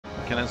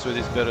can answer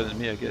this better than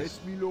me, I guess. Yes,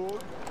 me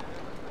lord.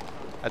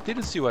 I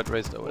didn't see what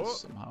race that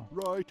was somehow.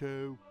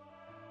 Righto.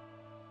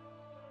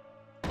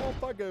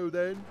 Off I go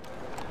then.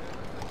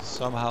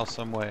 Somehow,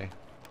 some way.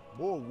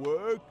 More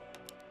work.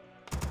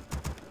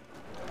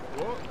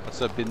 What?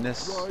 What's up,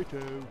 business?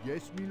 Righto.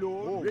 Yes, me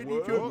lord. More ready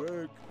to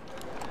work.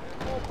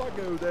 Off I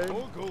go then.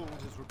 More gold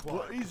is required.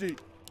 What is it?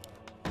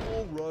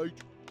 All right.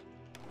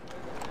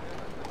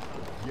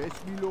 Yes,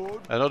 me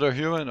lord. Another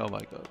human? Oh my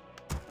god.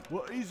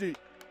 What is it?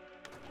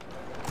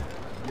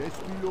 Yes,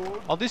 me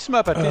lord. On this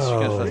map, at least you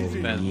can fast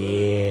defend.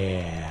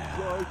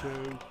 Yeah.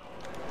 Righto.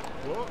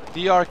 What?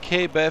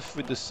 DRK Beth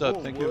with the sub.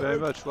 Oh, Thank you very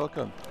much.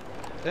 Welcome.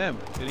 Damn,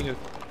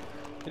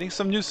 getting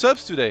some new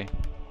subs today.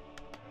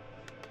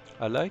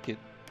 I like it.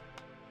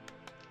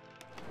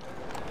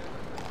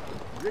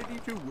 Ready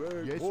to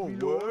work. Yes, me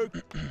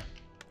lord.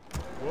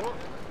 What?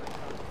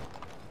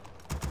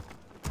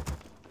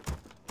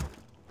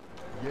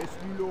 Yes,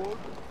 me lord.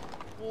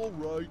 All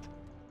right.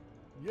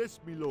 Yes,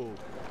 me lord.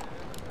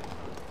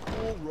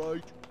 All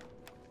right.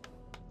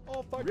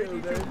 Off I go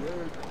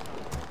then.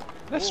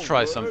 Let's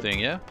try something,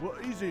 yeah?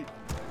 What is it?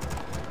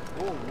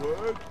 All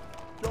work.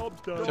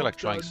 Job's done. I feel like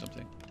trying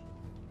something.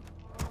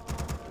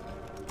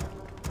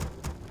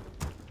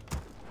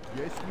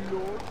 Yes, me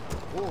lord.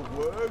 All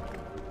work.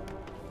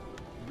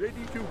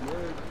 Ready to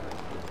work.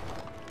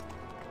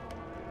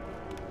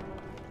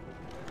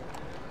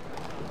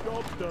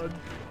 Job's done.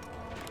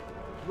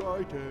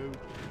 Righto.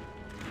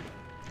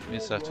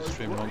 Means I have to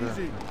stream What longer. is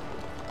it?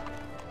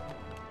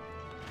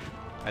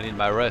 I need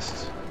my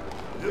rest.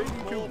 Ready to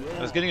I work.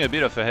 was getting a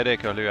bit of a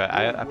headache earlier.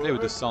 I play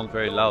with the sound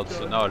very loud,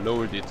 so now I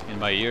lowered it in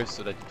my ears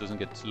so that it doesn't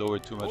get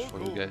lowered too much for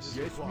you guys.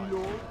 Yes, me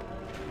lord.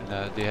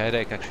 And the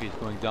headache actually is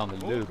going down a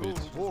little bit.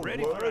 All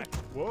Ready for work.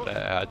 action. What? But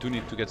I do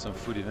need to get some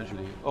food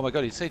eventually. Oh my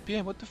god, it's 8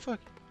 PM, what the fuck?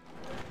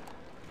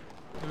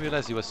 I didn't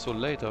realize it was so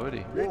late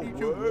already. Ready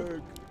to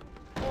work.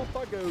 Off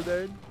I go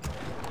then.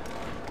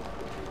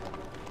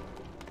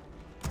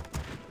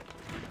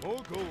 More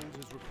gold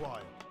is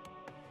required.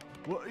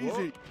 What is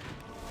it?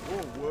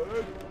 All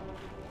work.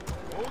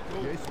 More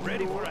gold. Yes, me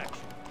ready lord. for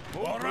action.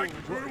 All right,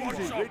 crew, what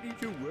is it? Ready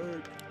to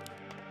work.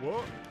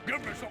 What? Give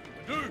me something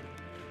to do.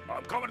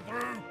 I'm coming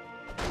through.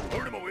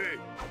 Put him away.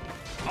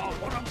 I'll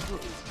run him through.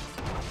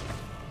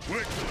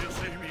 Wait till you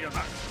see me in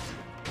action.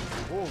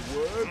 All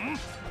work.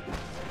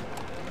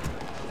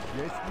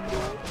 Yes, me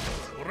lord.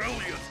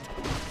 Brilliant.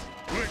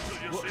 Wait till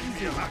you What see is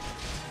me it? in action.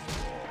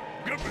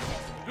 Give me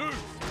something to do.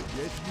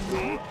 Yes, me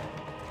lord.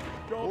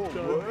 Job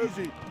done. What is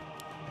it?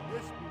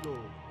 Yes, me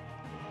lord.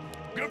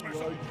 Give me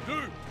something to do.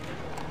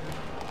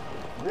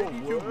 Ready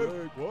to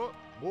work. What?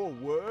 More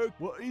work.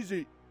 What is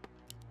it?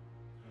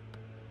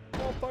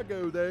 Off I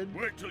go then.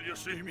 Wait till you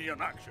see me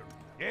in action.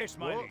 Yes,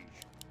 my What? liege.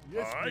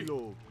 Yes, Aye. me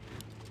lord.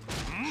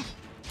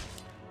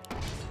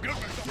 Give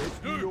me something Yes,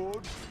 to me do.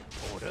 lord.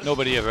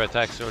 Nobody ever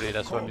attacks early,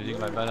 that's why I'm using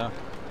my mana.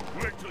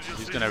 Wait till you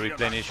He's see gonna me in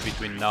replenish action.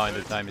 between now and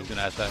the time he's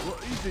gonna attack.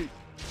 What is it?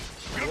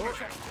 Give me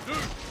something to do.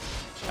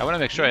 I wanna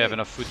make sure I have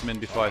enough footmen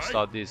before I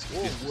start this,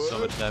 because this does so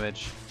much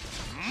damage.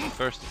 So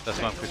first, that's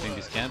why I'm quitting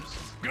these camps.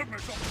 Give me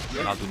something.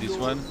 Then I'll do this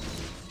one,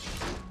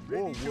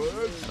 More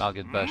work. and I'll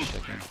get bash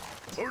second.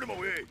 Put him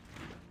away.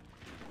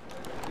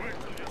 Wait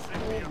till you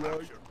see me in All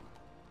right. action.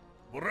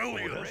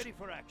 Brilliant. Ready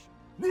for action.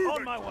 Move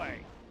On it. my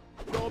way.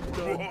 Job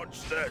done.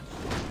 Watch that.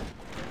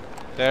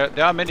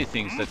 There are many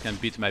things that can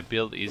beat my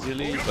build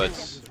easily, but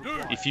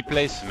if he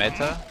plays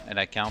meta, and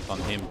I count on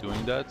him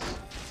doing that,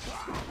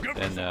 Give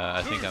me then something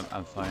I to think do.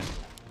 I'm fine.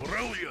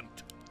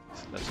 Brilliant.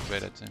 That's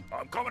great at him.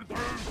 I'm coming through.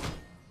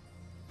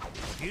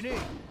 You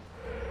need.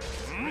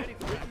 Ready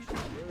for action.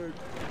 Work.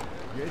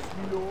 Yes,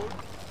 me lord.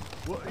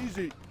 What is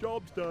it?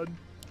 Job's done.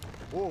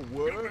 More Give me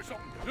work.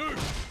 something to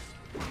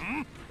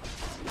do.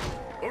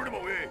 Put him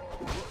away.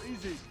 What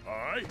is it?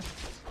 Aye.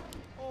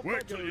 Off Wait I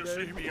till go you then.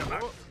 see me in What?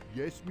 action.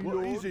 Yes, me What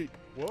lord. is it?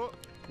 What?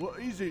 What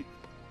is it?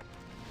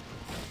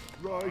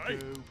 Righto.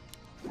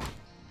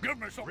 Give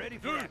me something Ready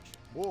to for do. action.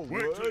 More Wait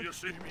work. till you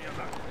see me in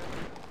action.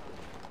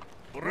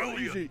 What is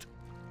Brilliant. it?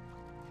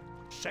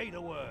 Say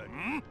the word.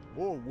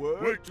 More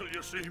work. Wait till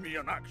you see me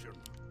in action.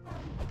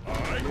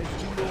 Aye. Yes,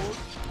 me lord.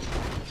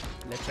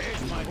 Let's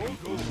here's my More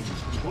gold.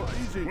 What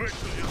is it? Wait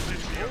till you see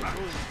me in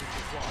action.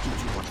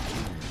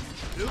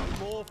 Build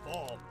more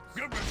farms.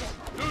 Give me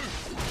something to do.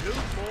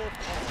 Build more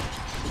farms.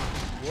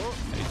 What?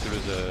 I need to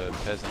lose a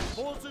peasant.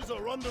 Forces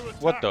are under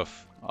attack. What the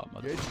f? Oh,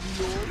 mother. Yes,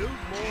 me lord. Build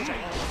more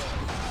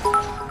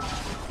farms.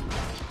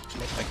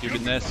 Thank you,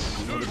 goodness.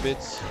 Another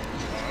bits.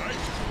 Aye.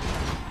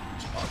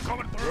 I'm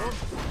coming through.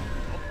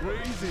 What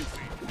is it?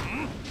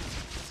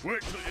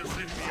 Wait till you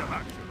see me in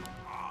action.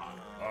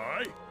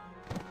 Aye.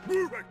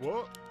 Move it.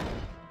 What?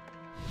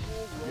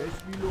 Yes,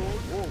 me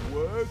lord. More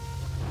work.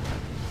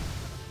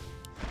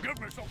 Give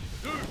me something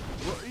to do.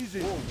 What is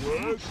it? More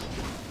work.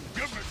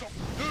 Give me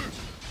something to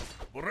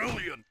do.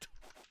 Brilliant.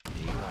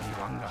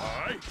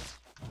 Aye.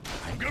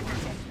 Give me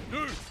something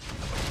to do.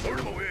 Put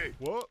him away.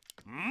 What?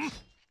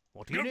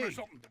 What do you Give me need?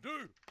 something to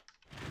do.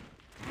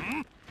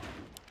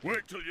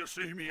 Wait till you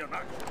see me in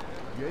action.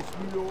 Yes,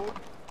 me lord.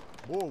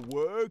 More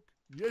work.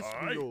 Yes,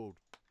 my Aye. lord.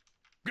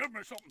 Give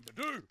me something to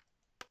do.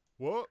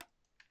 What?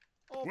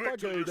 Off I Wait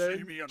till go you see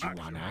then. me in Do you want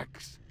action.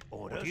 axe?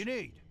 Orders? What do you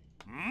need?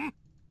 Hmm?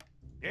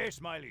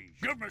 Yes, my liege.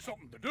 Give me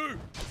something to do.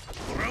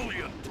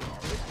 Brilliant.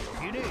 What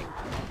do you need?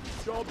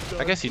 Job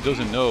done. I guess he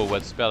doesn't know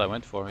what spell I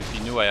went for. If he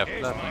knew I have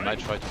clap, he might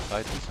try to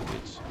fight me a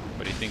bit.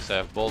 But he thinks I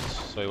have bolts,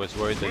 so he was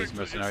worried that his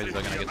mercenaries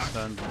are gonna get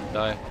stunned and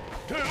die.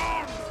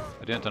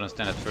 I didn't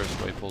understand at first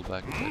why he pulled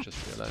back, but I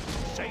just realized.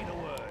 Say the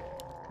word.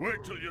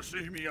 Wait till you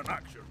see me in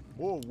action.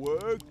 More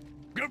work.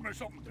 Give me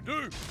something to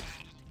do.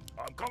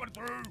 I'm coming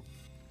through.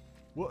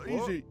 What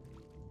is it?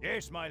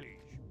 Yes, my liege.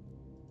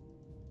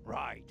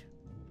 Right.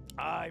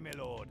 Aye, my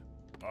lord.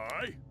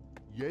 Aye.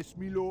 Yes,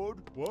 me lord.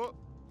 What?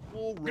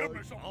 All Give right. me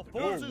something Our to do.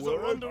 forces More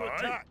are work. under Aye.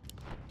 attack.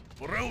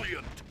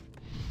 Brilliant.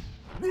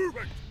 Move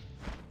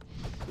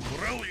it.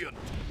 Brilliant.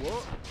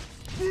 What?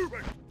 Move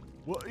it.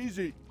 What is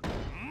it?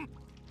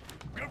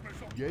 Give me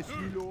something Yes, to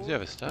me do. Does lord. he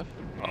have a staff?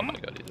 Oh my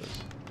god, he does.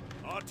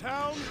 Our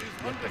town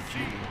is under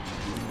siege.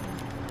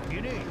 What do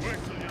you need? Wait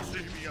till you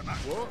see me in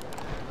action. What?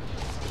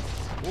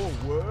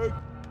 More work.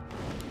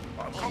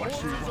 I'm Our coming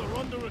forces through. are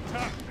under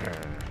attack.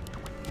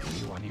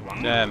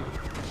 Damn.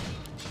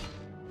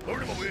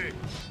 Put him away.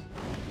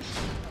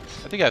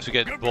 I think I have to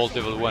Give get me bolt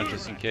something level to 1 do.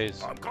 just in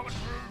case. I'm coming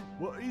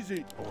through. What is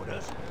it?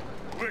 Orders?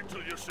 Wait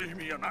till you see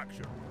me in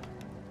action.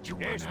 Do you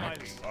yes, my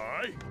liege.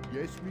 Aye.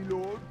 Yes, me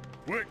lord.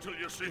 Wait till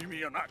you see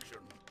me in action.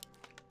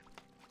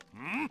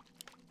 Hmm?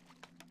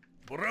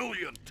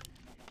 Brilliant.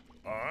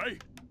 Aye.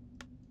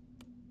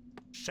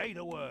 Say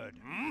the word.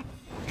 Hmm?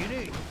 What do you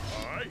need?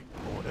 Aye.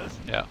 Orders?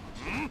 Yeah,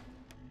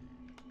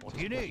 What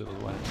do you need? level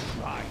 1.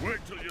 Right.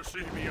 Wait till you see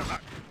me in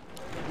action.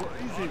 What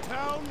is Our it?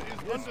 town is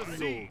Yes, under my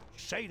siege. lord.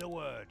 Say the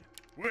word.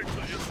 Wait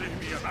till you see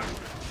me in action.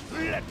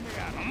 Let me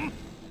at 'em.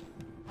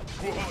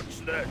 What's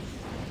this?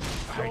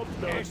 Job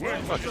done. Yes,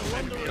 Wait my till you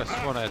lord. see me in That's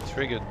action. one I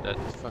triggered that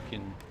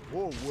fucking.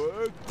 More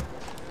work.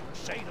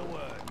 Say the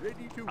word.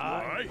 Ready to work.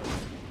 Aye.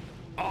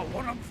 I'll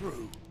run 'em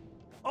through.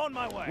 On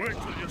my way. Wait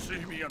till you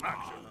see me in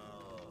action.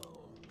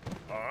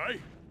 Aye.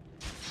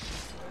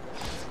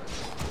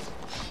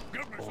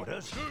 Give me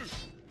Orders? something to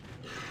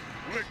do.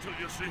 Wait till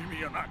you see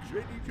me in action.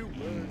 Ready to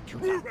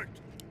work. Move it.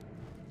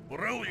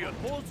 Brilliant.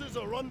 Forces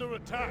are under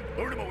attack.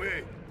 Put him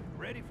away.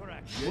 Ready for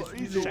action. Yes, What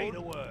me is it? Say lord.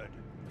 the word.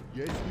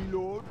 Yes, me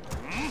lord.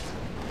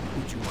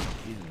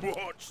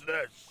 What's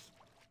this?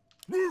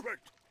 Move it.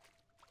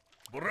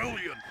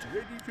 Brilliant.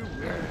 Ready to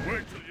work.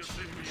 Wait till you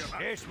see me in action.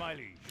 Yes, my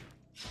liege.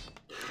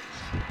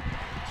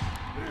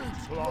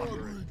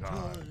 Slaughtering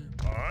time.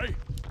 Aye.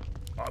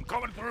 I'm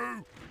coming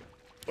through.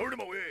 Put him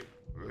away.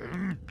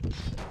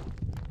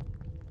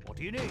 What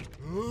do you need?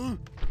 Huh?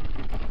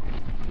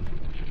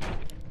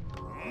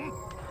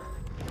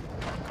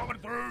 I'm coming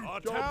through. Our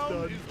Job town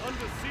done. is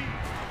under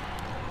siege.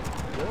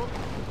 What?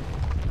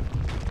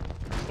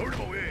 Put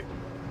him away.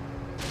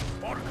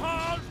 For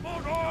cause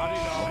for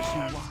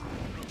all.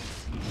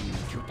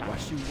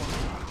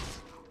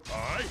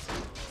 Aye.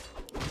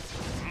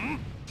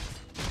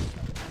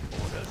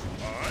 Orders?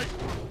 Aye.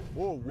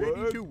 More work.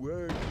 Ready to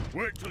work.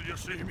 Wait till you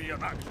see me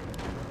in action.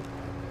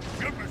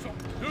 Give me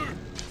something to do.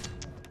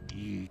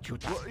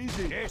 What is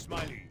it? Yes,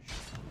 my liege.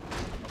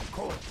 Of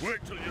course.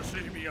 Wait till you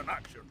see me in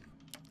action.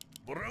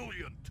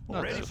 Brilliant.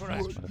 Not Ready this for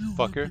action.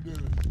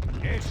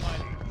 motherfucker. Yes, my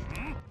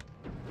liege.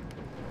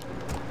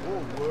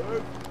 More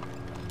work.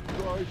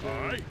 Right.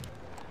 Aye.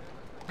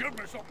 Give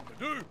me something to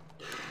do.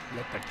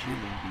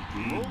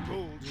 No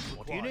gold.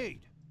 What do you need?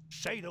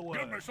 Say the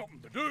Give me word. something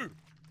to do.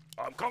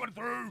 I'm coming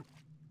through.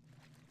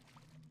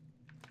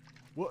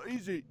 What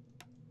is it?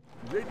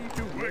 Ready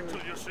to Wait work.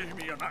 till you see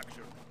me in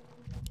action.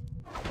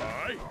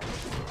 Aye.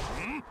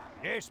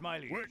 Yes, my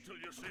liege. Wait till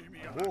you see me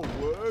in More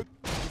action. work.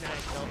 Wait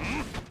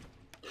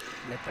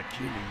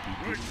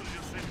till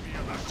you see me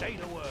in action. Say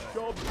the word.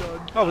 Job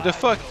done. Oh, what the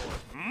fuck?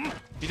 Lord.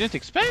 He didn't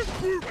expand?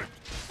 Move it.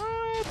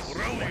 What?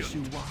 Brilliant.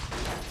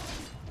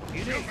 What do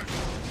you Give need? me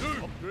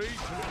something to do.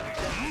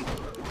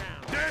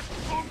 Death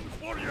comes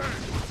for you.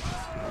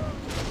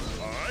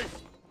 Aye.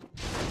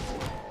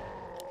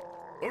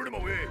 Put him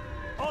away.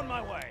 On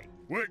my way.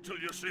 Wait till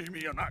you see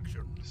me in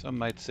action. Some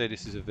might say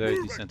this is a very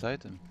decent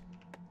item.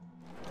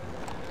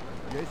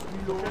 Yes, me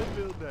lord.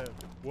 Build them.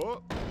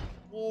 What?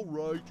 All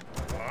right.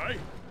 Aye.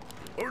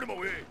 Put him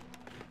away.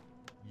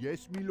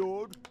 Yes, me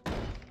lord.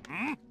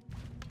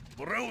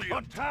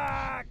 Brilliant.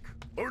 Attack!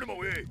 Put him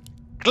away.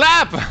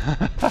 Clap! Give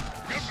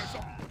me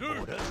something to do.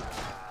 Orders?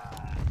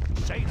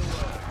 Say the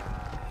word.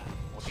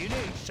 What do you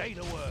need? Say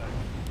the word.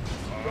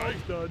 Aye.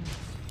 Job done.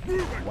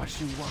 Move it.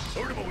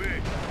 Put him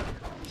away.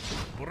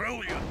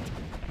 Brilliant.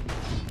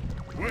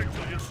 Wait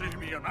till you see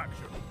me in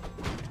action.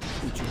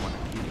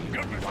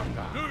 Give me something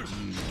to do.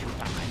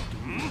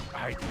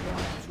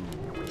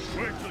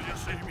 Wait till you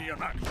see me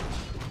in action.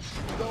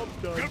 Job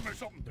done. Give me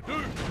something to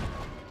do.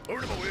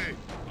 Put him away.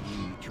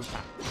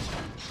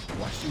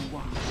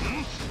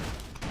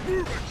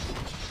 Move it.